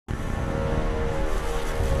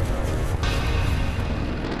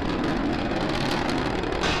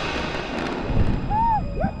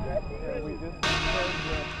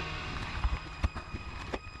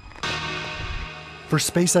For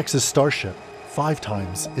SpaceX's Starship, 5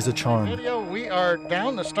 times is a charm. Video, we are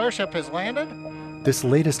down. The Starship has landed. This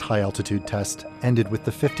latest high-altitude test ended with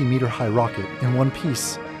the 50-meter-high rocket in one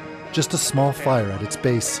piece. Just a small fire at its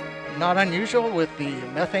base. Not unusual with the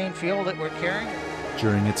methane fuel that we're carrying.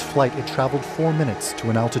 During its flight, it traveled 4 minutes to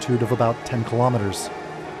an altitude of about 10 kilometers,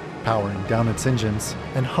 powering down its engines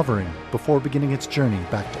and hovering before beginning its journey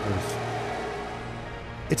back to Earth.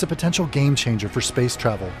 It's a potential game-changer for space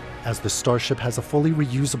travel, as the Starship has a fully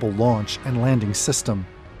reusable launch and landing system.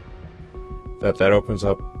 That opens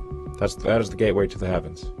up, that is the gateway to the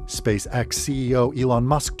heavens. SpaceX CEO Elon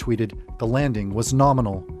Musk tweeted the landing was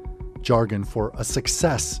nominal, jargon for a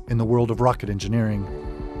success in the world of rocket engineering.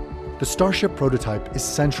 The Starship prototype is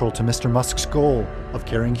central to Mr. Musk's goal of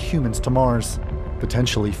carrying humans to Mars,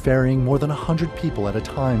 potentially ferrying more than 100 people at a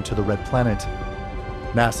time to the Red Planet.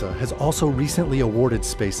 NASA has also recently awarded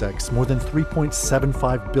SpaceX more than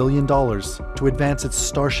 $3.75 billion to advance its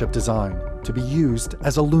Starship design to be used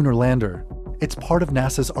as a lunar lander. It's part of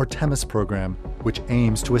NASA's Artemis program, which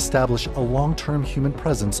aims to establish a long-term human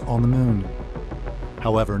presence on the Moon.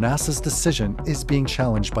 However, NASA's decision is being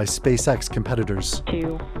challenged by SpaceX competitors.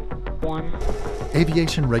 2, 1.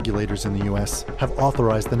 Aviation regulators in the US have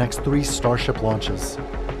authorized the next 3 Starship launches,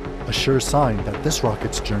 a sure sign that this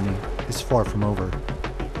rocket's journey is far from over.